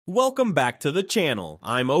Welcome back to the channel.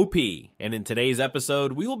 I'm OP, and in today's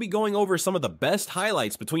episode, we will be going over some of the best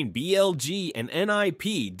highlights between BLG and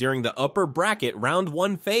NIP during the upper bracket round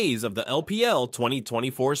 1 phase of the LPL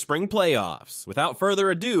 2024 Spring Playoffs. Without further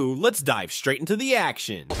ado, let's dive straight into the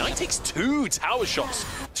action. Knight takes 2 tower shots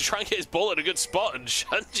to try and get his ball at a good spot, and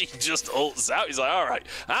Shanji just ults out. He's like, alright,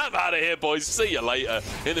 I'm out of here, boys. See you later.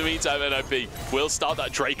 In the meantime, NIP will start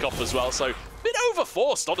that Drake off as well, so bit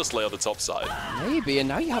overforced, honestly, on the top side. Maybe, and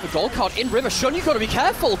now you have a gold card in River. Shun, you've got to be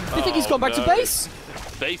careful. You think he's gone back to base?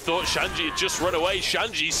 They thought Shanji had just run away.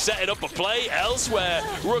 Shanji's setting up a play elsewhere.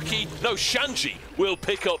 Shanji will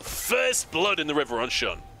pick up first blood in the river on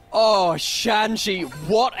Shun. Oh, Shanji,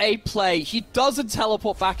 what a play. He doesn't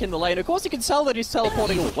teleport back in the lane. Of course, you can tell that he's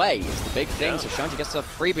teleporting away. It's the big thing, so Shanji gets a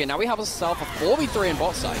freebie. And now we have ourselves a 4v3 in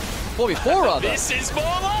bot side. 4v4, rather. This is more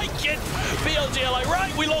like it. BLG are like,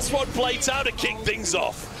 right, we lost one play time to kick things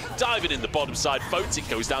off. Diving in the bottom side, Photic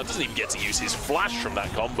goes down, doesn't even get to use his flash from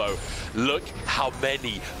that combo. Look how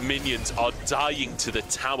many minions are dying to the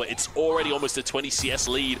tower. It's already almost a 20 CS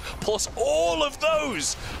lead, plus all of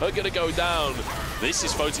those are going to go down. This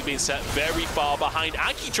is Photic being set very far behind.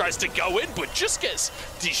 Aki tries to go in, but just gets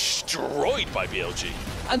destroyed by BLG.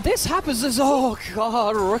 And this happens as, oh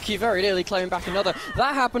god, Rookie very nearly claiming back another.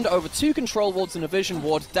 That happened over 2 control wards and a vision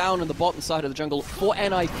ward down in the bottom side of the jungle for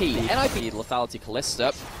NIP. NIP, Lethality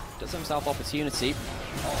Kalista, does himself opportunity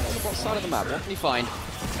on the bottom side of the map. What can he find?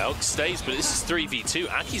 Elk stays, but this is 3v2.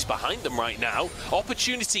 Aki's behind them right now.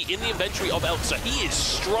 Opportunity in the inventory of Elk, so he is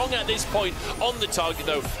strong at this point on the target,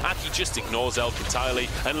 though. Aki just ignores Elk entirely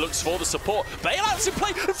and looks for the support. Bailout's in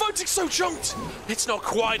play, and Photic's so chunked. It's not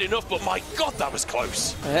quite enough, but my god, that was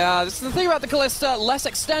close. Yeah, this is the thing about the Kalista. Less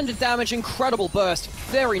extended damage, incredible burst.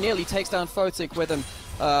 Very nearly takes down Photic with him.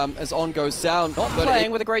 As On goes down. Not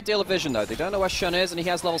playing with a great deal of vision, though. They don't know where Shun is, and he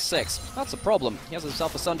has level 6. That's a problem. He has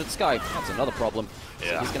himself a Sundered Sky. That's another problem.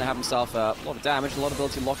 Yeah. So he's going to have himself a lot of damage, a lot of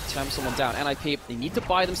ability to lock someone down. NIP, they need to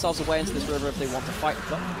buy themselves a way into this river if they want to fight,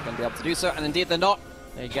 but they're going to be able to do so, and indeed they're not.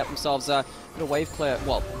 They get themselves a bit of wave clear,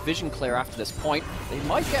 well, vision clear after this point. They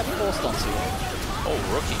might get forced onto it.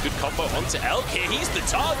 Oh, Rookie, good combo onto Elk here. He's the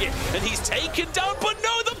target, and he's taken down, but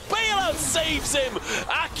no, the bailout saves him.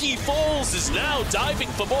 Aki falls, is now diving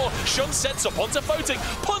for more. Shun sets up onto Photic,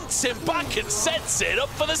 punts him back, and sets it up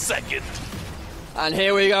for the second. And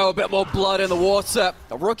here we go, a bit more blood in the water.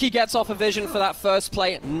 The Rookie gets off a vision for that first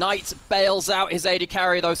play. Knight bails out his AD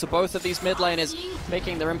carry, though, so both of these mid laners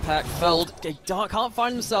making their impact felt. They can't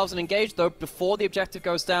find themselves and engage, though, before the objective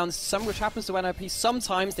goes down. Some which happens to NIP.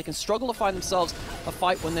 Sometimes they can struggle to find themselves a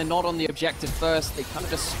fight when they're not on the objective first. They kind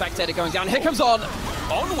of just spectate it going down. Here comes On!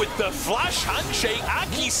 On with the flash handshake.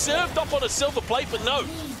 Aki served up on a silver plate, but no.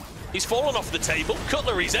 He's fallen off the table,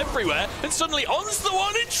 cutlery's everywhere, and suddenly On's the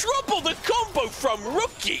one in trouble! The combo from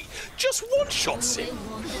Rookie just one-shots him.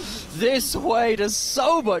 This way does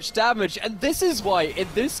so much damage, and this is why, in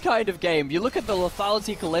this kind of game, you look at the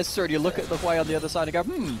Lethality Kalista and you look at the way on the other side and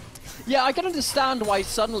go, yeah, I can understand why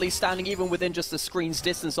suddenly standing even within just the screen's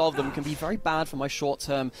distance of them can be very bad for my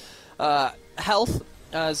short-term health.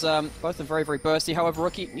 As both of them very, very bursty. However,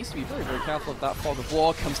 Rookie needs to be very, very careful if that fog of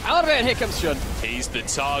war comes out of it, and here comes Shun. He's the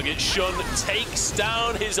target. Shun takes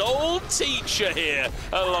down his old teacher here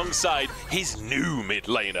alongside his new mid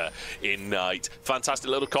laner in Knight. Fantastic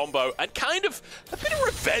little combo, and kind of a bit of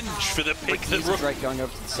revenge for the pick that Rookie. Drake going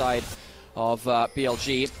over to the side of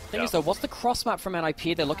BLG. Thing is, though, what's the cross map from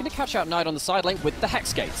NIP? They're looking to catch out Knight on the side lane with the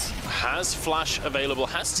Hex Gates. Has flash available,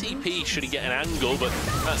 has TP should he get an angle, but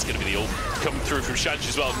that's going to be the ult coming through from Shanji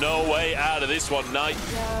as well. No way out of this one. Knight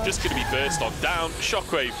just going to be burst on down.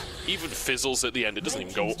 Shockwave even fizzles at the end. It doesn't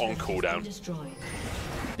even go on cooldown.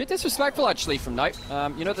 A bit disrespectful, actually, from Knight.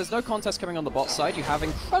 You know, there's no contest coming on the bot side. You have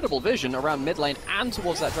incredible vision around mid lane and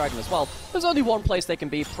towards that dragon as well. There's only one place they can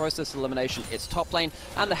be, process elimination. It's top lane,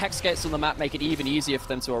 and the Hex Gates on the map make it even easier for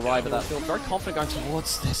them to arrive at that field. Very confident going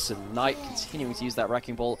towards this, and Knight continuing to use that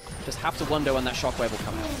Wrecking Ball. Just have to wonder when that Shockwave will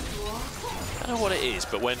come out. I don't know what it is,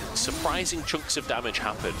 but when surprising chunks of damage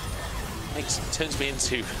happen, it turns me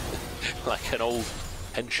into like an old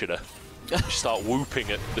pensioner. Just start whooping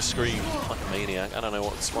at the screen like a maniac. I don't know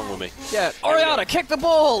what's wrong with me. Yeah, Oriana, kick the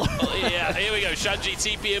ball! Yeah, here we go. Shanji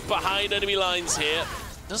TP in behind enemy lines here.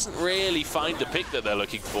 Doesn't really find the pick that they're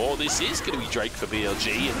looking for. This is going to be Drake for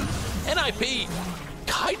BLG. And NIP,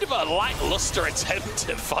 kind of a lackluster attempt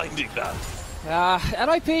at finding that.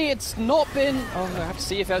 NIP, it's not been... Oh, I have to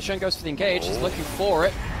see if Shun goes for the engage. He's looking for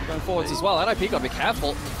it. Going forwards as well. NIP got to be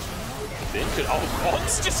careful. Bin could,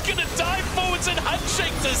 Bond's just gonna dive forwards and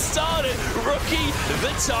handshake to start it. Rookie,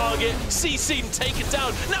 the target. CC him taken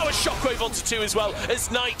down. Now a shockwave onto 2 as well, as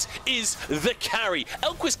Knight is the carry.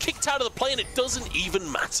 Elquist kicked out of the play and it doesn't even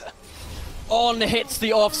matter. On hits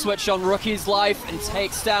the off switch on Rookie's life and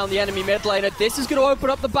takes down the enemy mid laner. This is going to open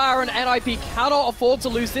up the Baron. NIP cannot afford to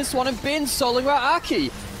lose this one, and Bin soloing out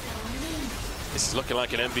Aki. This is looking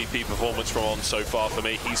like an MVP performance from On so far for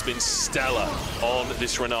me. He's been stellar on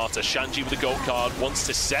this Renata. Shanji with the gold card wants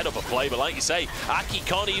to set up a play, but like you say, Aki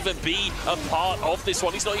can't even be a part of this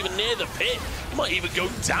one. He's not even near the pit. He might even go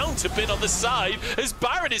down to Bin on the side as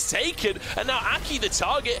Baron is taken, and now Aki the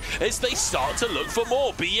target as they start to look for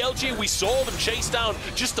more. BLG, we saw them chase down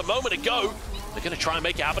just a moment ago. They're going to try and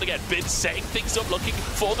make it happen again. Bin setting things up, looking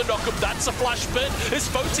for the knock-up. That's a flash bin. As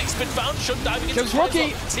Photic's been found, Shun diving into the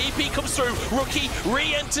Rookie. TP comes through. Rookie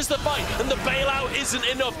re-enters the fight, and the bailout isn't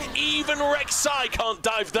enough. Even Rek'Sai can't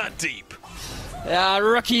dive that deep. Yeah,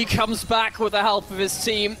 Rookie comes back with the help of his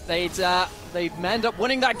team. They'd end up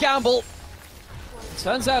winning that gamble.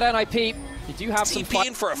 Turns out NIP, you do have some TP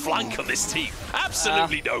in for a flank on this team.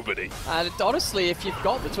 Absolutely nobody. And honestly, if you've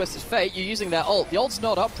got the Twisted Fate, you're using their ult. The ult's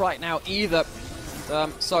not up right now either.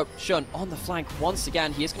 So Shun on the flank once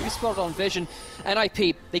again. He is going to be spotted on vision.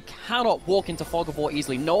 NIP, they cannot walk into Fog of War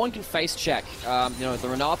easily. No one can face check. You know, the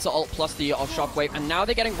Renata ult plus the shockwave, and now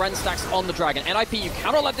they're getting Ren stacks on the Dragon. NIP, you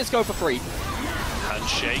cannot let this go for free.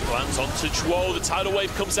 Handshake lands onto Chwo. The tidal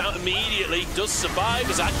wave comes out immediately. Does survive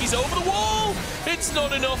as Aki's over the wall. It's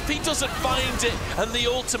not enough. He doesn't find it. And the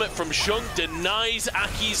ultimate from Shun denies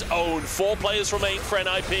Aki's own. 4 players remain for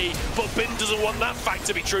NIP, but Bin doesn't want that fact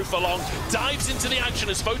to be true for long. Dives into the action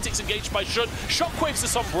as Photic's engaged by Shun. Shockwaves to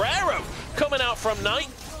Sombrero coming out from Knight.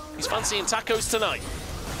 He's fancying tacos tonight.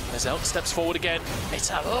 As Elk steps forward again, it's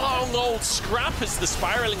a long old scrap as the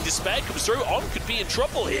spiraling despair comes through. On could be in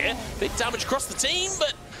trouble here. Big damage across the team,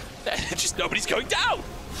 but just nobody's going down.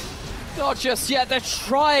 Not just yet. They're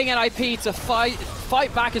trying NIP to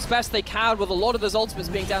fight back as best they can with a lot of those ultimates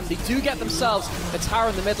being down. They do get themselves a tower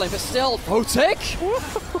in the mid lane, but still, Photic!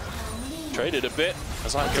 Traded a bit.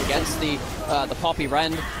 As I go against the Poppy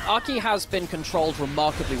Ren. Aki has been controlled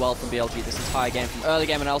remarkably well from BLG this entire game, from early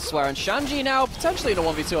game and elsewhere, and Shanji now potentially in a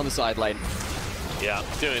 1v2 on the side lane. Yeah,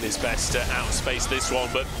 doing his best to outspace this one,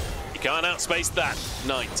 but you can't outspace that.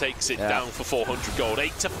 Knight takes it down for 400 gold,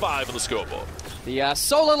 8-5 on the scoreboard. The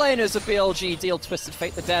solo laners of BLG deal Twisted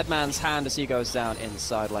Fate the dead man's hand as he goes down in the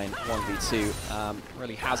side lane, 1v2.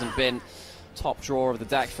 Really hasn't been top drawer of the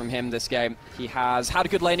deck from him this game. He has had a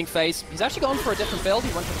good laning phase. He's actually gone for a different build.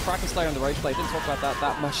 He went for the Kraken Slayer and the Rage Blade. Didn't talk about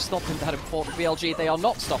that much. It's not been that important. BLG, they are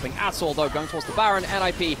not stopping at all, though. Going towards the Baron.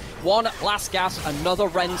 NIP, one last gas. Another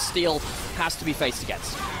Ren steal has to be faced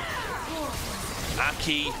against.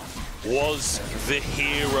 Aki was the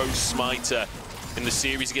hero smiter in the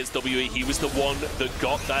series against WE. He was the one that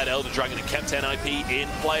got that Elder Dragon and kept NIP in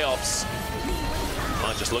playoffs.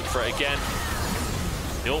 Might just look for it again.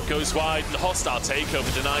 The ult goes wide, and the hostile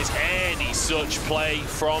takeover denies any such play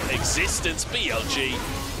from existence. BLG,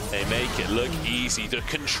 they make it look easy. The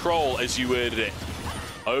control, as you worded it,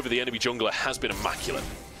 over the enemy jungler has been immaculate.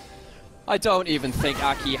 I don't even think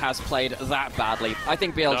Aki has played that badly. I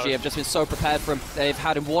think BLG have just been so prepared for him. They've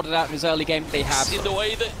had him watered out in his early game. They have. In the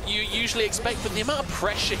way that you usually expect, but the amount of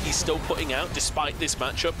pressure he's still putting out despite this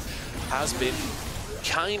matchup has been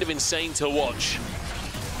kind of insane to watch.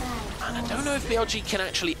 And I don't know if BLG can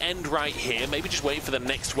actually end right here. Maybe just wait for the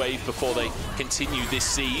next wave before they continue this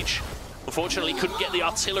siege. Unfortunately, couldn't get the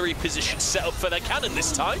artillery position set up for their cannon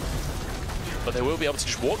this time. But they will be able to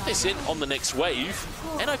just walk this in on the next wave.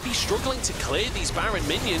 NIP struggling to clear these Baron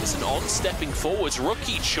minions, and On stepping forwards.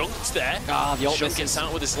 Rookie chunked there. The ult Chunk gets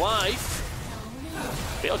out with his life.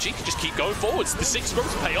 BLG can just keep going forwards. The 6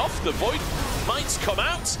 scrums pay off. The Void Mites come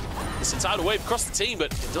out. It's a tidal wave across the team,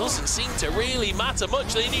 but it doesn't seem to really matter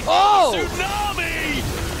much. They need Tsunami!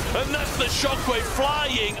 And that's the shockwave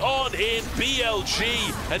flying on in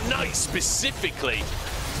BLG. And Knight specifically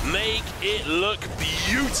make it look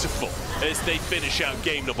beautiful as they finish out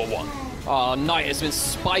game number 1. Oh, Knight has been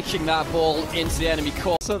spiking that ball into the enemy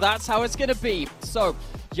core. So that's how it's going to be. So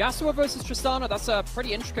Yasuo versus Tristana, that's a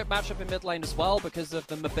pretty intricate matchup in mid lane as well because of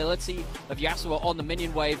the mobility of Yasuo on the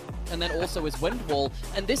minion wave and then also his wind wall.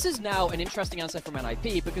 And this is now an interesting answer from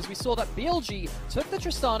NIP because we saw that BLG took the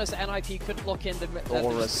Tristana so NIP couldn't lock in the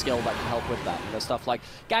or a skill that can help with that. You know, stuff like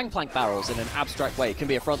gangplank barrels in an abstract way. It can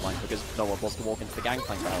be a front line because no one wants to walk into the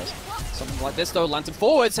gangplank barrels. Something like this though, lantern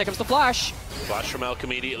forwards, here comes the flash. Flash from Elk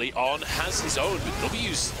immediately. On has his own, but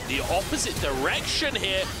W's the opposite direction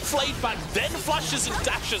here. Flayed back, then flashes and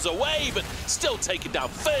dashes away, but still taken down.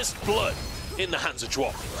 First blood in the hands of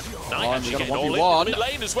Drop. Knight Oh, actually getting all in mid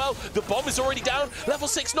lane as well. The bomb is already down. Level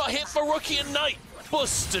 6 not hit for Rookie, and Knight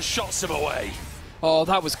Buster shots him away. Oh,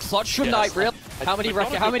 that was clutch from Knight, real. How many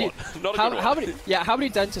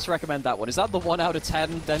dentists recommend that one? Is that the 1 out of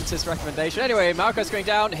 10 dentist recommendation? Anyway, Marco's going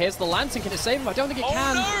down. Here's the Lantern. Can it save him? I don't think it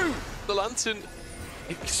can. Oh no! The Lantern,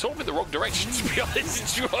 it sort of in the wrong direction, to be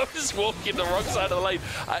honest. Drop is walking the wrong side of the lane.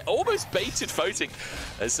 I almost baited Photic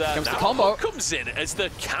as now the combo comes in as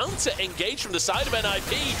the counter engaged from the side of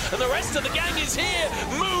NIP, and the rest of the gang is here.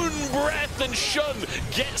 Moon Breath and Shun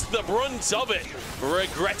gets the brunt of it,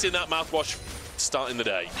 regretting that mouthwash starting the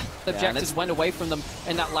day. The objectives went away from them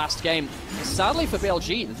in that last game. Sadly for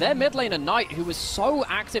BLG, their mid laner Knight, who was so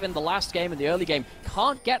active in the last game, in the early game,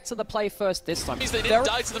 can't get to the play first this time. Means they didn't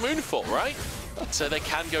die to the Moonfall, right? So they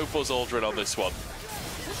can go Buzz Aldrin on this one.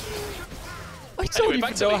 I don't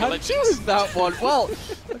even know how to choose that one. Well,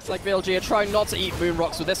 looks like BLG are trying not to eat Moon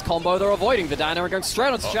Rocks with this combo. They're avoiding the Dana and going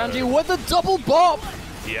straight onto Shanji with a double bop.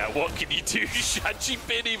 Yeah, what can you do? Shanji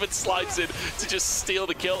Bin even slides in to just steal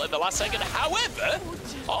the kill in the last second. However,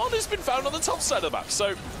 Arn has been found on the top side of the map,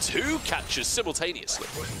 so 2 catches simultaneously.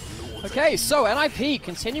 Okay, so NIP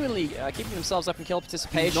continually keeping themselves up in kill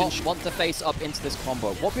participation, not want to face up into this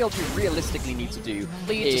combo. What BLG realistically need to do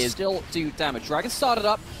is still do damage. Dragon started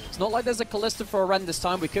up. It's not like there's a Kalista for a Ren this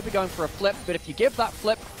time. We could be going for a flip, but if you give that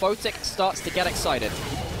flip, Photic starts to get excited.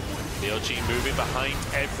 BLG moving behind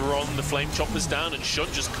everyone. The Flame Chopper's down, and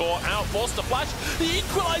Shun just caught out, forced to flash. The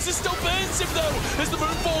Equalizer still burns him though, as the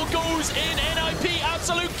Moonfall goes in. NIP,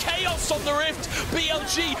 absolute chaos on the Rift.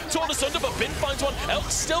 BLG torn asunder, but Bin finds one.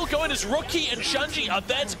 Elk's still going as Rookie and Shanji are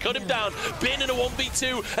there to cut him down. Bin in a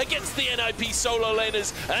 1v2 against the NIP solo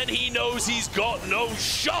laners, and he knows he's got no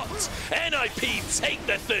shot. NIP take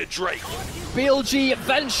their 3rd Drake. BLG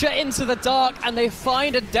venture into the dark, and they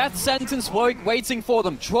find a death sentence waiting for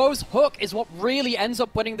them. Dro's hook is what really ends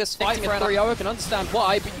up winning this fight for 3-0. I can understand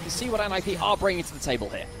why, but you can see what NIP are bringing to the table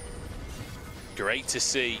here. Great to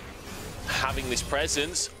see having this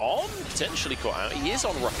presence on potentially caught out. He is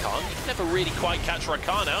on Rakan. You can never really quite catch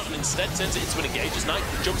Rakan out, and instead turns it into an engage as Knight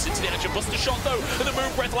jumps into the action. Buster shot though, and the Moon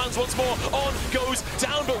Breath lands once more. On goes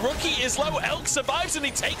down, but Rookie is low. Elk survives, and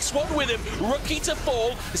he takes one with him. Rookie to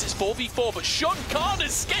fall as it's 4v4, but Shun can't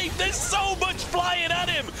escape. There's so much flying at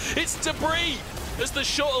him. It's debris as the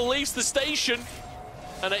shuttle leaves the station,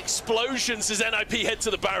 and explosions as NIP head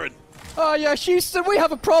to the Baron. Oh yeah, Houston, we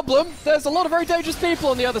have a problem. There's a lot of very dangerous people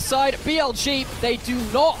on the other side. BLG, they do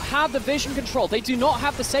not have the vision control. They do not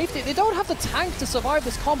have the safety. They don't have the tank to survive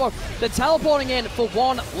this combo. They're teleporting in for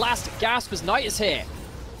one last gasp as Knight is here.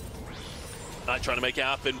 Knight trying to make it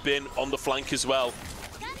happen. Bin on the flank as well.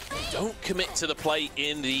 Don't commit to the play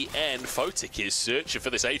in the end. Photic is searching for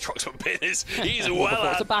this Aatrox, but Bin is, he's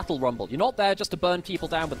well It's a battle rumble. You're not there just to burn people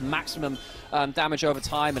down with maximum damage over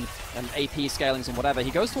time and AP scalings and whatever.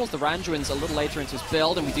 He goes towards the Randuins a little later into his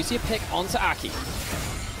build, and we do see a pick onto Aki.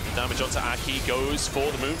 Damage onto Aki, goes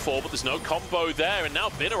for the Moonfall, but there's no combo there, and now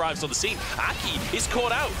Bin arrives on the scene. Aki is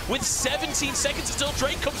caught out with 17 seconds until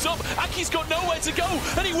Drake comes up. Aki's got nowhere to go,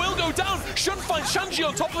 and he will go down. Shun finds Shanji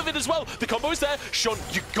on top of it as well. The combo is there. Shun,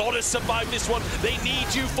 you gotta survive this one. They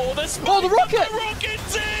need you for the spike. Oh, the rocket! The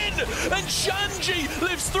rocket's in! And Shanji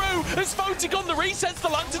lives through as Photic on the resets the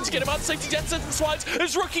Lantern to get him out. Safety death sentence slides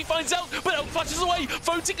as Rookie finds Elk, but Elk flashes away.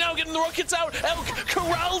 Photic now getting the rockets out. Elk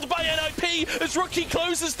corralled by NIP as Rookie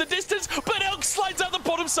closes the distance, but Elk slides out the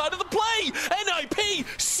bottom side of the play. NIP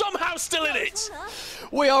somehow still in it.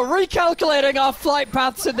 We are recalculating our flight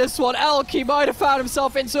paths in this one. Elk, he might have found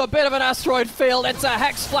himself into a bit of an asteroid field. It's a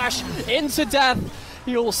Hex Flash into death.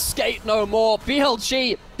 He'll skate no more.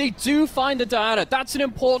 BLG, they do find the Diana. That's an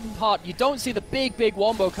important part. You don't see the big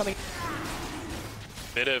wombo coming.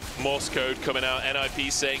 Bit of Morse code coming out.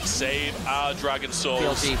 NIP saying, save our Dragon Souls.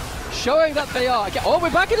 BLG showing that they are. Oh,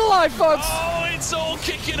 we're back in the live, folks. Oh, it's all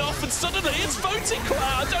kicking off, and suddenly it's Photic.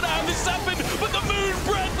 I don't know how this happened, but the Moon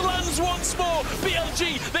Breath lands once more.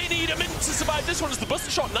 BLG, they need a minute to survive this one as the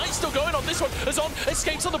Buster Shot. Knight still going on this one as On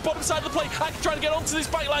escapes on the bottom side of the play. Aki trying to get onto this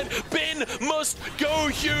backline. Bin must go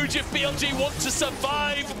huge if BLG want to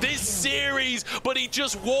survive this series, but he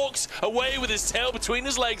just walks away with his tail between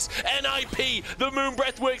his legs. NIP, the Moon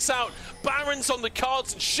Breath works out. Baron's on the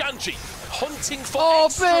cards, and Shanji hunting for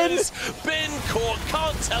extras. Bin caught,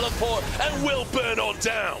 can't teleport, and will burn on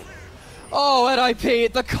down. Oh,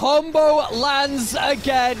 NIP, the combo lands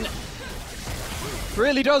again.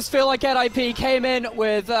 Really does feel like NIP came in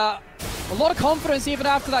with a lot of confidence even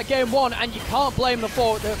after that game one, and you can't blame them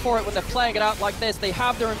for it when they're playing it out like this. They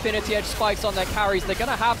have their Infinity Edge spikes on their carries. They're going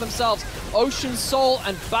to have themselves Ocean Soul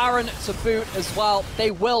and Baron to boot as well.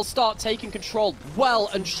 They will start taking control, well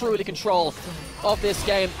and truly control of this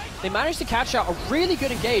game. They managed to catch out a really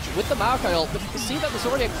good engage with the Maokai ult, but you can see that there's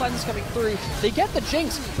already a cleanse coming through. They get the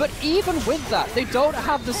Jinx, but even with that, they don't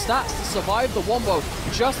have the stats to survive the wombo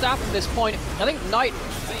just after this point. I think Knight,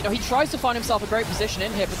 you know, he tries to find himself a great position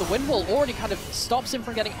in here, but the wind wall already kind of stops him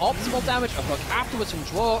from getting optimal damage. A hook afterwards from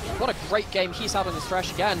Draw. What a great game he's had on this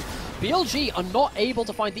stretch again. BLG are not able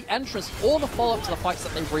to find the entrance or the follow-up to the fights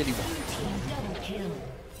that they really want.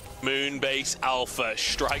 Moonbase Alpha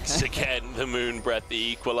strikes again. The Moon Breath, the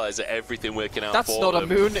equalizer, everything working out for them. That's not a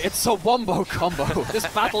moon, it's a wombo combo. This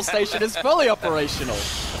battle station is fully operational.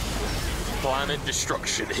 Planet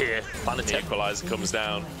destruction here. Planet equalizer comes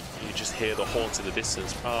down. You just hear the horns in the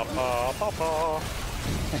distance. Pa, pa, pa, pa.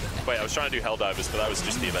 Wait, I was trying to do Helldivers, but that was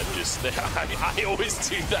just the Avengers. I always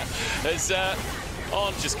do that. As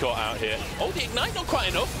On just caught out here. Oh, the Ignite not quite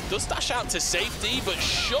enough. Does dash out to safety, but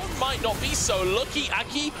Shun might not be so lucky.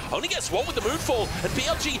 Aki only gets one with the Moonfall, and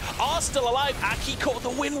BLG are still alive. Aki caught the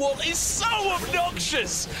wind wall. Is so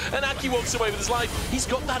obnoxious, and Aki walks away with his life. He's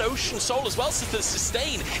got that Ocean Soul as well, so the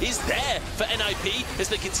sustain is there for NIP as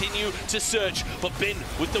they continue to search. But Bin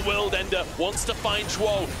with the World Ender wants to find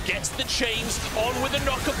Chwo, gets the chains on with a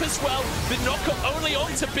knockup as well. The knockup only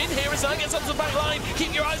on to Bin here as I gets onto the back line.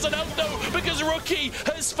 Keep your eyes on Elf though, because Rookie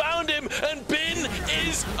has found him, and Bin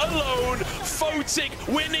is alone. Photic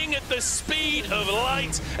winning at the speed of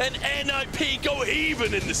light, and NIP go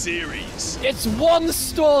even in the series. It's one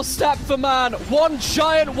store step for man, one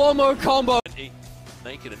giant one-more combo.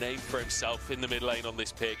 Making a name for himself in the mid lane on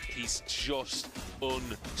this pick. He's just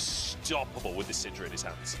unstoppable with this Syndra in his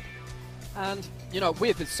hands. And, you know,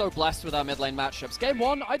 we've been so blessed with our mid lane matchups. Game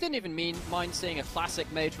one, I didn't even mind seeing a classic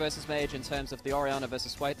mage versus mage in terms of the Orianna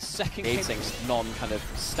versus Sway. The second game, non-kind of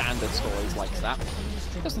standard stories like that.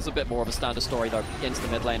 This one's a bit more of a standard story, though, against the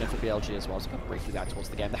mid lane and for BLG as well. So going to briefly back towards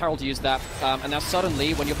the game. The Herald used that, and now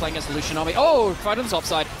suddenly, when you're playing against the Lucian army, oh, right on the top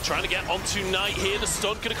side. Trying to get onto Knight here. The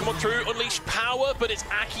stun going to come on through, unleash power, but it's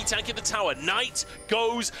Aki tanking the tower. Knight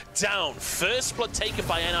goes down. First blood taken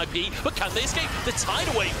by NIP, but can they escape? The tide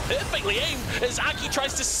away, perfectly aimed, as Aki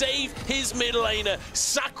tries to save his mid laner,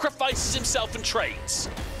 sacrifices himself and trades.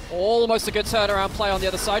 Almost a good turnaround play on the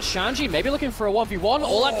other side. Shanji maybe looking for a 1v1,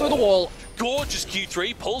 all that through the wall. Gorgeous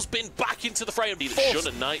Q3, pulls Bin back into the frame. Shun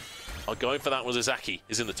and Knight are going for that one as Aki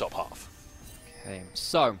is in the top half. Okay,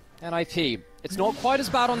 so, NIP, it's not quite as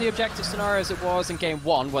bad on the objective scenario as it was in game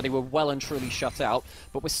one, where they were well and truly shut out,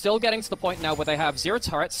 but we're still getting to the point now where they have 0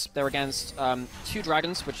 turrets. They're against 2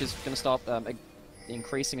 dragons, which is going to start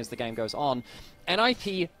increasing as the game goes on.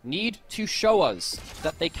 NIP need to show us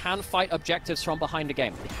that they can fight objectives from behind the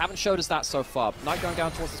game. They haven't showed us that so far. Knight going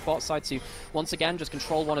down towards the spot side to, once again, just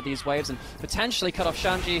control one of these waves and potentially cut off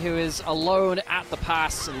Shanji, who is alone at the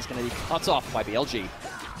pass, and he's going to be cut off by BLG.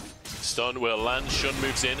 Stun will land, Shun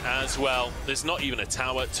moves in as well. There's not even a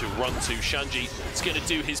tower to run to. Shanji is going to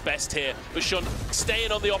do his best here, but Shun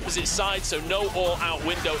staying on the opposite side, so no all-out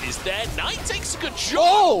window is there. Knight takes a good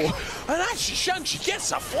shot, and actually Shanji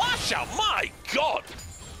gets a flash out. My God!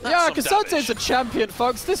 Yeah, Kasante is a champion,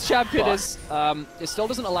 folks. This champion is, it still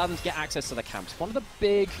doesn't allow them to get access to the camps. One of the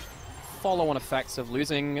big follow-on effects of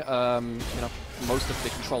losing, you know, most of the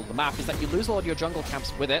control of the map is that you lose all of your jungle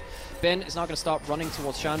camps with it. Bin is now going to start running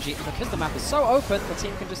towards Shanji, and because the map is so open, the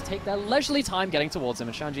team can just take their leisurely time getting towards him,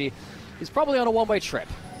 and Shanji is probably on a one-way trip.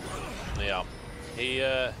 Yeah, he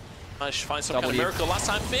managed to find some kind of miracle last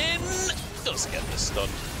time. Bin does get the stun,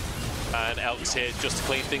 and Elk's here just to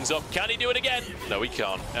clean things up. Can he do it again? No, he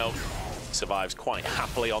can't. Elk survives quite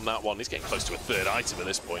happily on that one. He's getting close to a 3rd item at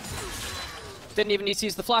this point. Didn't even need to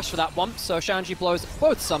use the flash for that one, so Shanji blows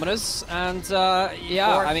both summoners, and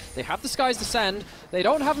yeah, I mean, they have the Skies Descend, they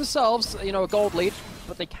don't have themselves, you know, a gold lead,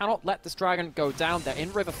 but they cannot let this dragon go down. They're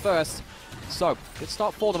in river first, so good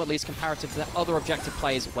start for them at least comparative to their other objective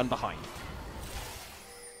plays when behind.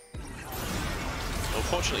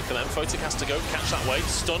 Unfortunately for them, Photic has to go catch that wave.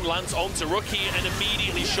 Stun lands onto Rookie, and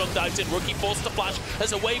immediately Shun dives in. Rookie forced to flash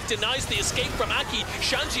as a wave denies the escape from Aki.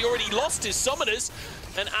 Shanji already lost his summoners,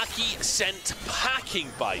 and Aki sent packing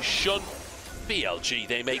by Shun. BLG,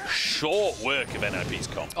 they make short work of NIP's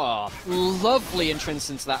comp. Oh, lovely entrance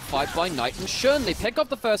into that fight by Knight and Shun. They pick up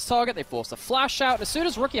the first target, they force a flash out, and as soon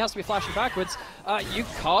as Rookie has to be flashing backwards, you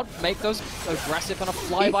can't make those aggressive kind of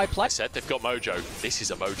fly-by play. Said they've got Mojo. This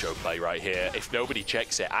is a Mojo play right here. If nobody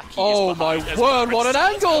checks it, Aki is behind. Oh my word, what an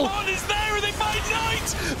angle! Come on, is there, and they find Knight!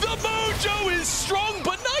 The Mojo is strong,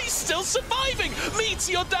 but Knight's still surviving!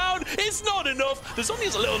 Meteor down, it's not enough. There's only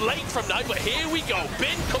a little late from Knight, but here we go.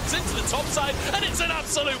 Bin comes into the top side, and it's an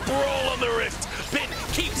absolute brawl on the rift. Bin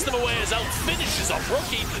keeps them away as Elk finishes off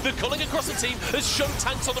Rookie. The culling across the team as Shun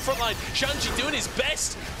tanks on the front line. Shanji doing his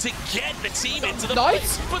best to get the team into the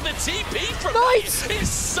place, but the TP from that is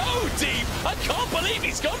so deep. I can't believe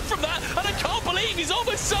he's gone from that, and I can't believe he's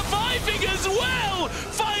almost surviving as well.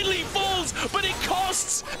 Finally falls, but it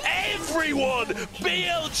costs everyone.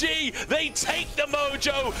 BLG, they take the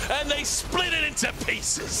mojo and they split it into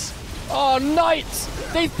pieces. Oh, Knights!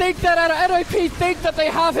 They think that NIP think that they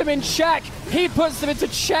have him in check. He puts them into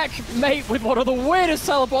checkmate with one of the weirdest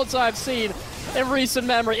teleports I've seen in recent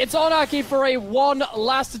memory. It's on Aki for a one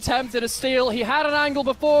last attempt at a steal. He had an angle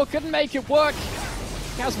before, couldn't make it work.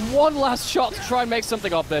 He has one last shot to try and make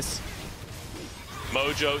something of this.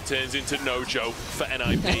 Mojo turns into Nojo for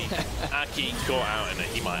NIP. Aki caught out, and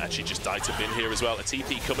he might actually just die to bin here as well. A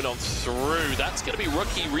TP coming on through. That's going to be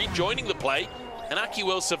Rookie rejoining the play, and Aki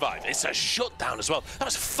will survive. It's a shutdown as well. That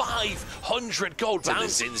was 500 gold to the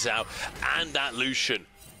Zinzao, and that Lucian.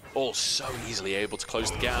 All so easily able to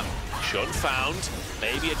close the gap. Shun found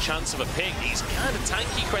maybe a chance of a pick. He's kind of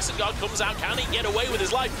tanky. Crescent Guard comes out. Can he get away with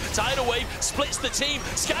his life? Tidal Wave splits the team.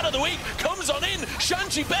 Scat of the week comes on in.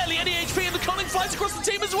 Shanji barely any HP, and the Conning flies across the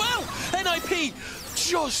team as well. NIP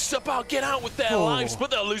just about get out with their lives,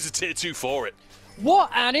 but they'll lose a tier 2 for it.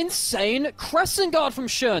 What an insane Crescent Guard from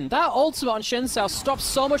Shun. That ultimate on Shinsao stops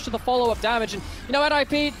so much of the follow-up damage. And, you know,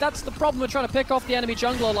 NIP, that's the problem with trying to pick off the enemy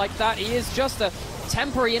jungler like that. He is just a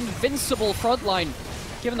temporary invincible frontline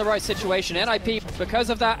given the right situation. NIP,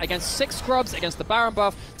 because of that, against 6 scrubs, against the Baron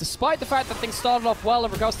buff, despite the fact that things started off well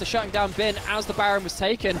in regards to shutting down Bin as the Baron was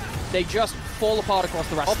taken, they just fall apart across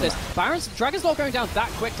the rest of this. Dragon's not going down that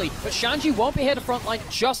quickly, but Shanji won't be here to frontline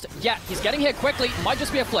just yet. He's getting here quickly, might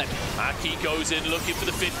just be a flip. Aki goes in looking for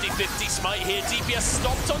the 50-50 smite here. DPS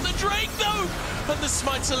stopped on the Drake though, and the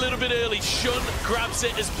smite's a little bit early. Shun grabs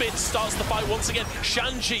it as Bin starts the fight once again.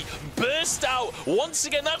 Shanji burst out once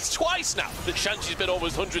again. That's twice now that Shanji's been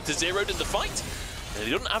almost 100 to 0'd in the fight, and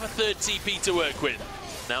he doesn't have a third TP to work with.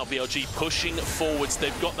 Now BLG pushing forwards.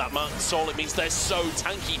 They've got that Mark Soul. It means they're so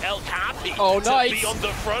tanky. Elk happy to be on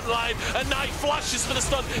the front line. A Knight flashes for the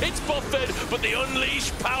stun. It's buffered, but the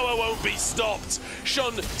unleashed power won't be stopped.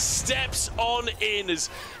 Shun steps on in as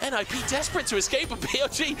NIP desperate to escape, but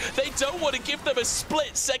BLG, they don't want to give them a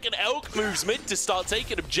split second. Elk moves mid to start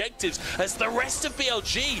taking objectives as the rest of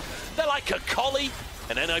BLG, they're like a collie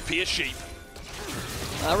and NIP a sheep.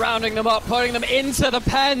 Rounding them up, putting them into the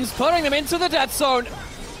pens, putting them into the dead zone.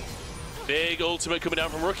 Big ultimate coming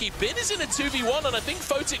down from Rookie. Bin is in a 2v1, and I think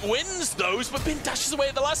Photic wins those, but Bin dashes away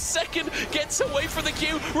at the last second, gets away from the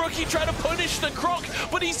queue. Rookie trying to punish the Croc,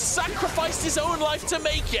 but he's sacrificed his own life to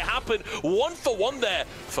make it happen. 1 for 1 there.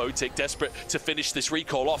 Photic desperate to finish this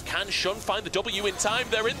recall off. Can Shun find the W in time?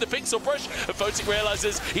 They're in the pixel brush, and Photic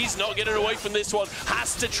realizes he's not getting away from this one.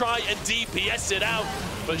 Has to try and DPS it out,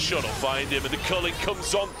 but Shun will find him, and the culling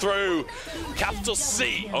comes on through. Capital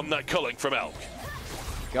C on that culling from Elk.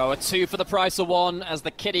 Go a 2 for the price of 1 as the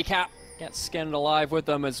kitty cat gets skinned alive with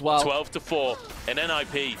them as well. 12-4, and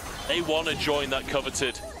NIP, they want to join that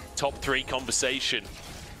coveted top 3 conversation.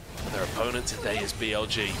 Their opponent today is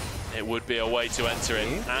BLG. It would be a way to enter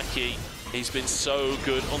it. Aki, he's been so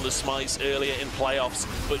good on the smites earlier in playoffs,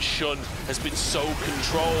 but Shun has been so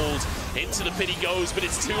controlled. Into the pit he goes, but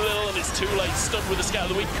it's too little and it's too late. Stunned with the Scout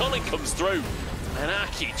of the Week. Culling comes through. And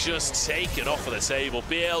Aki just taken off of the table.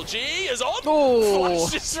 BLG is on.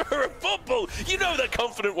 Flashes for a bubble. You know they're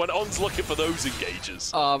confident when On's looking for those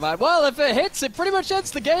engages. Oh, man. Well, if it hits, it pretty much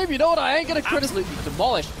ends the game. You know what? I ain't going to critically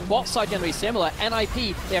demolish. What side going to be similar?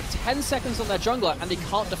 NIP, they have 10 seconds on their jungler, and they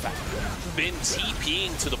can't defend. Been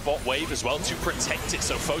TPing to the bot wave as well to protect it,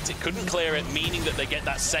 so Photic couldn't clear it, meaning that they get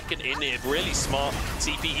that second in here. Really smart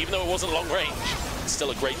TP, even though it wasn't long range. It's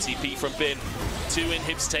still a great TP from Bin. 2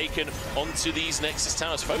 inhibs taken onto these Nexus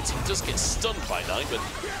towers. Photic does get stunned by 9, but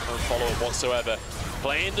no follow-up whatsoever.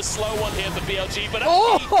 Playing the slow one here for BLG, but it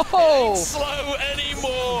ain't slow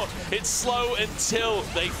anymore. It's slow until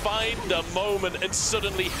they find the moment, and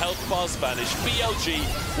suddenly health bars vanish. BLG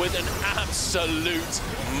with an absolute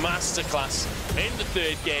masterclass in the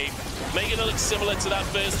 3rd game, making it look similar to that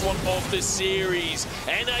first one of the series.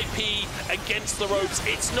 NIP against the ropes.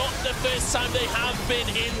 It's not the first time they have been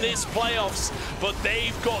in this playoffs, but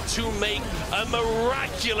they've got to make a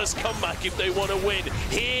miraculous comeback if they want to win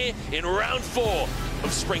here in round 4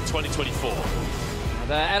 of Spring 2024.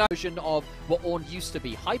 there. Version of what Ornn used to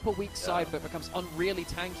be. Hyper weak side, but becomes unreally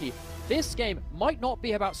tanky. This game might not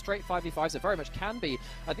be about straight 5v5s, it very much can be.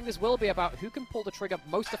 I think this will be about who can pull the trigger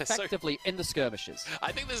most effectively in the skirmishes.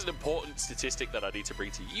 I think there's an important statistic that I need to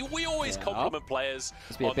bring to you. We always compliment players.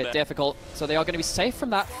 It's be a bit difficult, so they are going to be safe from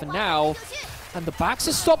that for now. And the backs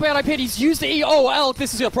are stopped by NIP. He's used the E. Oh, Elk,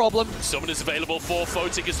 this is a problem. Someone is available for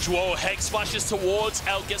Photic as Duo. Hex flashes towards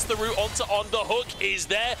Elk, gets the route onto On. The hook is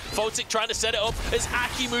there. Photic trying to set it up as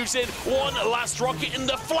Aki moves in. One last rocket in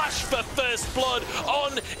the flash for first blood.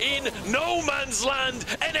 On in no man's land,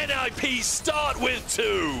 and NIP start with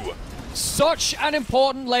 2. Such an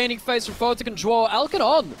important laning phase from Photic and Duo. Elk and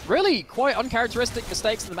On, really quite uncharacteristic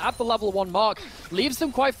mistakes in them at the level 1 mark. Leaves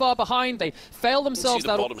them quite far behind. They fail themselves.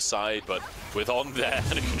 See the bottom side, but with On there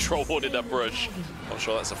and a control ward in that brush, not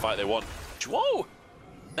sure that's a fight they want. Duo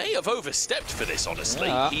may have overstepped for this, honestly.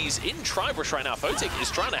 He's in Tribrush right now. Photic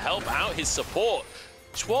is trying to help out his support.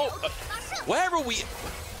 Duo, where are we?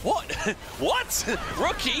 What? What?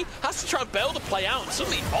 Rookie has to try and bail the play out.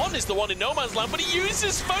 Suddenly, On is the one in no man's land, but he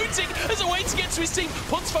uses Photic as a way to get to his team.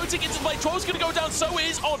 Puts Photic into play. Duo's going to go down, so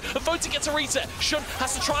is On. And Photic gets a reset. Shun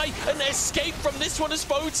has to try and escape from this one as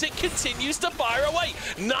Photic continues to fire away.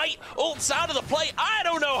 Knight ults out of the play. I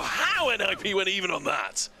don't know how NIP went even on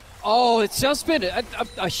that. Oh, it's just been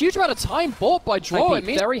a huge amount of time bought by Duo. It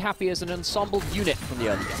means very happy as an ensemble unit from the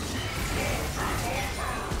early game.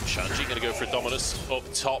 Shanji going to go for a Dominus up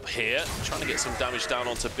top here, trying to get some damage down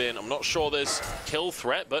onto Bin. I'm not sure there's kill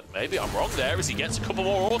threat, but maybe I'm wrong there as he gets a couple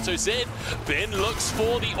more autos in. Bin looks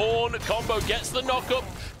for the Ornn combo, gets the knock-up,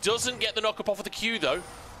 doesn't get the knock-up off of the Q though.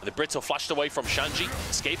 And the Brittle flashed away from Shanji,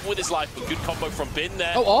 escaping with his life, but good combo from Bin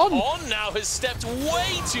there. Oh, On! On now has stepped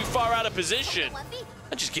way too far out of position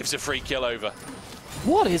and just gives a free kill over.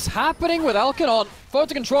 What is happening with Elk and On?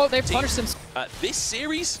 Photic and Duo, they've punished him. This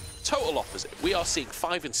series, total opposite. We are seeing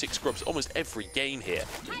 5 and 6 grubs almost every game here.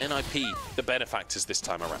 NIP, the benefactors this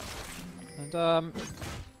time around. And,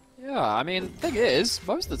 yeah, I mean, thing is,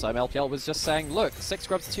 most of the time LPL was just saying, look, 6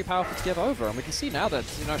 grubs are too powerful to give over, and we can see now that,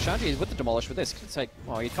 you know, Shanji is with the Demolish with this. It's like,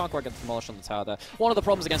 well, you can't quite get the Demolish on the tower there. One of the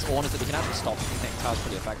problems against Ornn is that he can actually stop the towers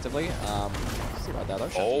pretty effectively. See right there, though.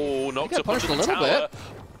 Shanji. Oh, knocked up punished under a little bit.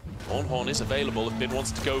 Horn is available if Bin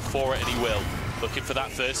wants to go for it, and he will. Looking for that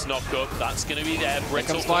first knock-up. That's going to be there.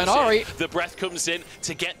 Brittle comes in. The breath comes in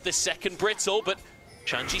to get the second Brittle, but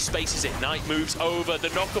Shanji spaces it. Knight moves over. The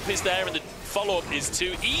knock-up is there, and the follow-up is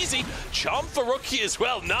too easy. Charm for Rookie as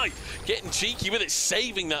well. Knight getting cheeky with it,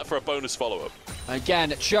 saving that for a bonus follow-up.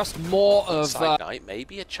 Again, just more of... Knight,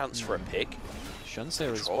 maybe a chance for a pick. Shun's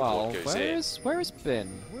here as well. Where is Bin?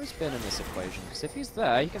 Where's Bin in this equation? Because if he's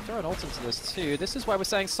there, he can throw an ult into this too. This is why we're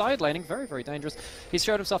saying side laning, very, very dangerous. He's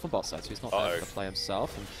showed himself on bot side, so he's not there to play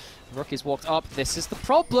himself. And Rookie's walked up. This is the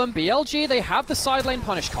problem. BLG, they have the side lane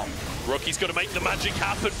punish comp. Rookie's got to make the magic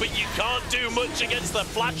happen, but you can't do much against the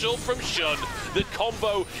flash ult from Shun. The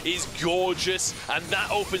combo is gorgeous, and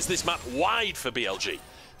that opens this map wide for BLG.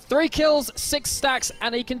 3 kills, 6 stacks,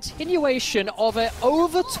 and a continuation of it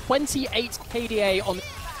over 28 KDA on...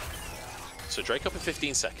 So Drake up in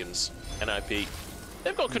 15 seconds. NIP,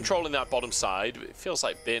 they've got control in that bottom side. It feels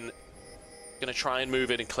like Bin going to try and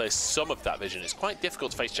move in and clear some of that vision. It's quite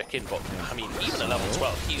difficult to face check in, but I mean, even at level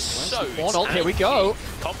 12, he's so tanky. Here we go.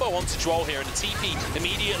 Combo onto Droll here, and the TP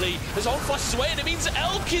immediately as On flashes away, and it means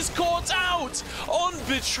Elk is caught out. On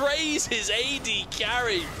betrays his AD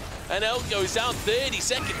carry. And Elk goes down,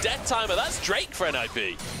 30-second death timer. That's Drake for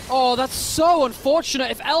NIP. Oh, that's so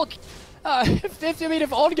unfortunate. If Elk,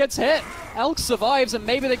 if On gets hit, Elk survives, and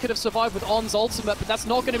maybe they could have survived with On's ultimate, but that's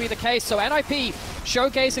not going to be the case. So NIP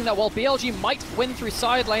showcasing that while BLG might win through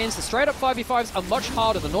side lanes, the straight-up 5v5s are much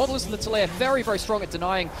harder. The Nautilus and the Taliyah are very, very strong at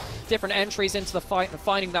denying different entries into the fight and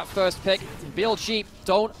finding that first pick. BLG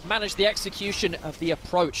don't manage the execution of the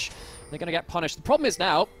approach. They're going to get punished. The problem is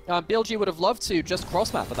now, BLG would have loved to just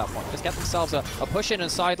cross-map at that point. Just get themselves a push-in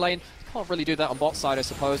and side lane. Can't really do that on bot side, I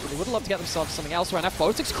suppose, but they would have loved to get themselves something else right now.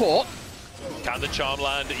 Photic's caught. Can the charm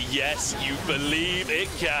land? Yes, you believe it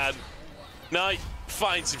can. Knight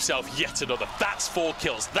finds himself yet another. That's 4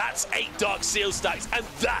 kills. That's 8 Dark Seal stacks. And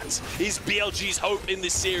that is BLG's hope in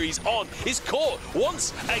this series. On is caught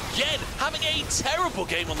once again, having a terrible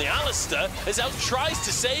game on the Alistair as Elk tries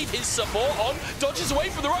to save his support. On dodges away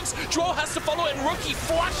from the rocks. Draw has to follow it, and Rookie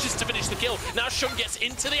flashes to finish the kill. Now Shun gets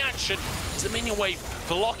into the action. It's the minion wave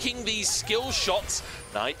blocking these skill shots.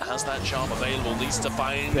 Knight has that charm available, needs to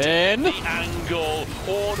find the angle.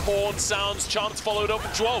 Horn sounds, charms followed up,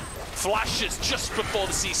 and Droll flashes just before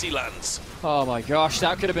the CC lands. Oh my gosh,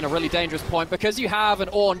 that could have been a really dangerous point. Because you have an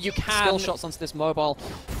Ornn, you can skill shots onto this mobile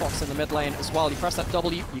box in the mid lane as well. You press that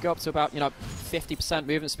W, you go up to about, you know, 50%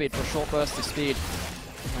 movement speed for a short burst of speed.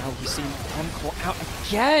 Well, we've seen Encore out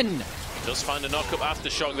again! Does find a knock-up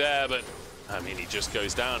aftershock there, but I mean, he just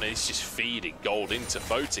goes down and he's just feeding gold into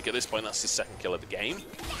Photic. At this point, that's his second kill of the game.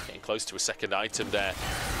 Getting close to a second item there.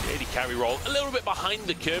 The AD carry roll a little bit behind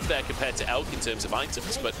the curve there compared to Elk in terms of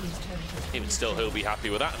items, but even still, he'll be happy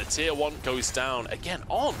with that. And a tier 1 goes down again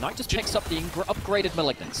on. Knight just picks up the upgraded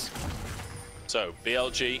Malignance. So,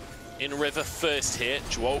 BLG in River first here.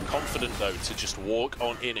 Joel confident, though, to just walk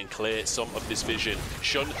on in and clear some of this vision.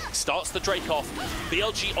 Shun starts the Drake off.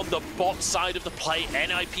 BLG on the bot side of the play.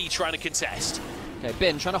 NIP trying to contest. Okay,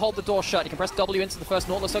 Bin trying to hold the door shut. He can press W into the first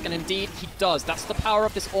Nautilus hook, and indeed he does. That's the power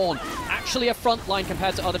of this Ornn. Actually a front line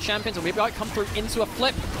compared to other champions, and we might come through into a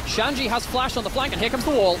flip. Shanji has flash on the flank, and here comes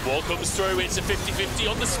the wall. Wall comes through. It's a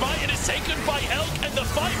 50-50 on the smite. It is taken by Elk, and the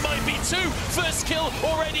fight might be 2. First kill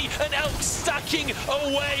already, and Elk stacking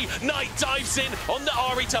away. Knight dives in on the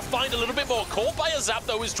Ahri to find a little bit more. Caught by a zap,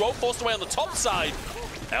 though, as Droll forced away on the top side.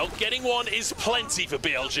 Elk getting 1 is plenty for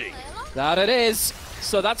BLG. That it is.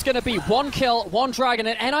 So that's going to be 1 kill, 1 dragon,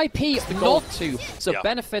 and NIP not 2. So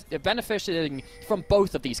benefiting from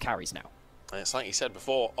both of these carries now. It's like you said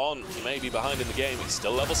before, On, he may be behind in the game. He's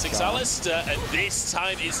still level 6 Alistair, and this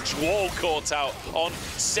time is Dwall caught out. On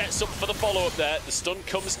sets up for the follow-up there. The stun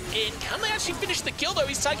comes in. Can they actually finish the kill, though?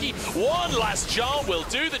 He's tagging. One last charm will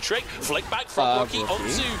do the trick. Flick back from Rookie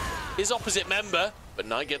onto his opposite member, but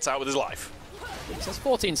Knight gets out with his life. So it's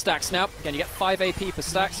 14 stacks now. Again, you get 5 AP per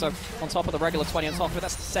stack, so on top of the regular 20 on top of it,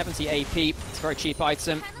 that's 70 AP. It's a very cheap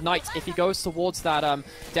item. Knight, if he goes towards that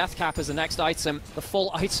death cap as the next item, the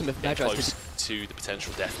full item of Measure. Close to the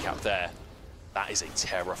potential death cap there. That is a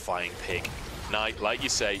terrifying pick. Knight, like you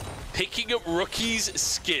say, picking up Rookie's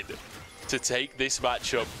skin to take this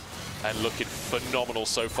matchup and looking phenomenal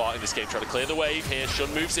so far in this game. Trying to clear the wave here.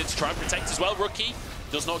 Shun moves in to try and protect as well. Rookie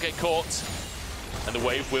does not get caught. And the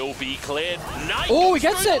wave will be cleared. Knight he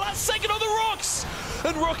gets it! Last second on the rocks!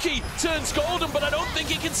 And Rookie turns golden, but I don't think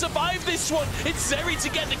he can survive this one. It's Zeri to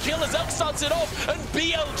get the kill as Elk starts it off. And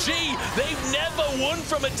BLG, they've never won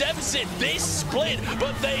from a deficit this split,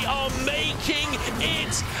 but they are making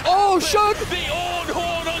it. Oh, Shun! The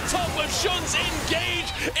Ornn on top of Shun's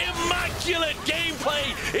engage. Immaculate gameplay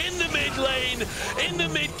in the mid lane, in the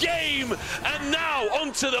mid game. And now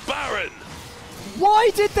onto the Baron.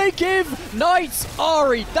 Why did they give Knight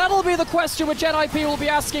Ahri? That'll be the question which NIP will be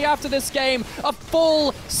asking after this game. A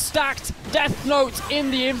full stacked Death Note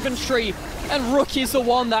in the inventory, and Rookie's the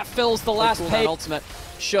one that fills the last page. Ultimate.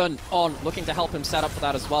 Shun on, looking to help him set up for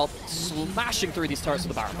that as well. Smashing through these turrets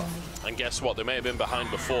with the Baron buff. And guess what? They may have been behind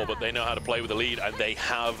before, but they know how to play with the lead, and they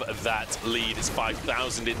have that lead. It's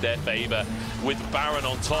 5,000 in their favor. With Baron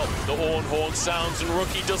on top, the Ornn sounds, and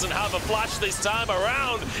Rookie doesn't have a flash this time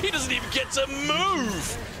around. He doesn't even get to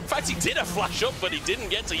move. In fact, he did a flash up, but he didn't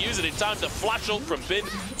get to use it in time. The flash ult from Bin,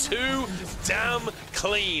 too damn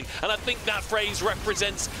clean. And I think that phrase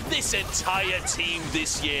represents this entire team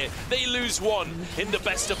this year. They lose 1 in the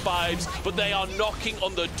best of 5s, but they are knocking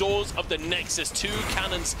on the doors of the Nexus. 2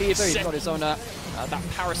 cannons. He's got his own that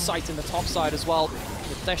parasite in the top side as well.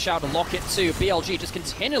 With Dash out and lock it too. BLG just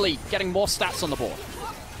continually getting more stats on the board.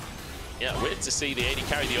 Yeah, weird to see the AD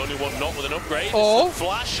carry, the only one not with an upgrade. Oh!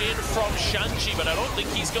 Flash in from Shanji, but I don't think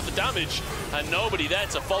he's got the damage. And nobody there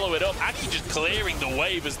to follow it up. Aki just clearing the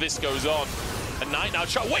wave as this goes on. And Knight now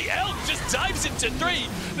try. Wait, Elk just dives into 3.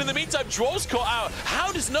 And in the meantime, Draw's caught out.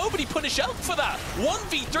 How does nobody punish Elk for that?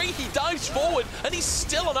 1v3, he dives forward, and he's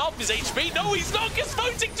still on half his HP. No, he's not, because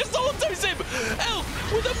Photic just autos him. Elk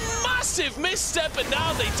with a massive misstep, and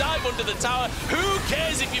now they dive under the tower. Who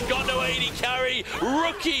cares if you've got no AD carry?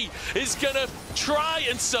 Rookie is going to try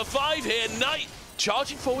and survive here. Knight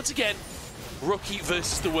charging forwards again. Rookie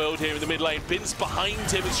versus the world here in the mid lane. Bin's behind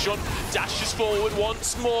him as Shun dashes forward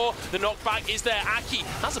once more. The knockback is there. Aki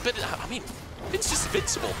has a bit of, I mean, Bin's just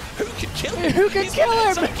invincible. Who can kill him? Who can kill him?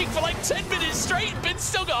 He's been attacking for like 10 minutes straight. Bin's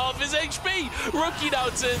still got half his HP. Rookie now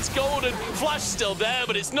turns golden. Flash still there,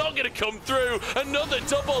 but it's not going to come through. Another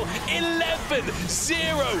double. 11,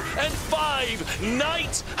 0, and 5.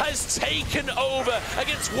 Knight has taken over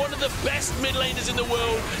against one of the best mid laners in the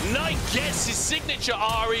world. Knight gets his signature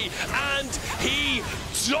Ahri, and he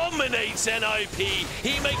dominates NIP.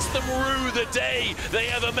 He makes them rue the day they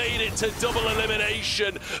ever made it to double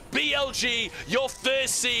elimination. BLG, your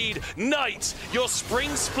first seed. Knight, your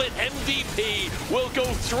spring split MVP, will go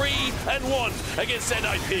 3-1 against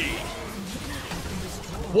NIP.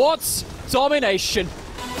 What domination.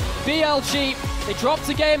 BLG, they dropped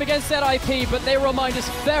a game against NIP, but they remind us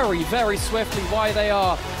very, very swiftly why they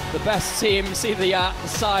are the best team. See the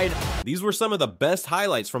side These were some of the best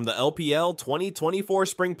highlights from the LPL 2024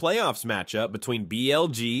 Spring Playoffs matchup between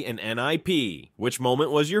BLG and NIP. Which moment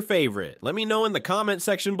was your favorite? Let me know in the comment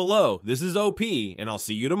section below. This is OP, and I'll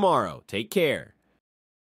see you tomorrow. Take care.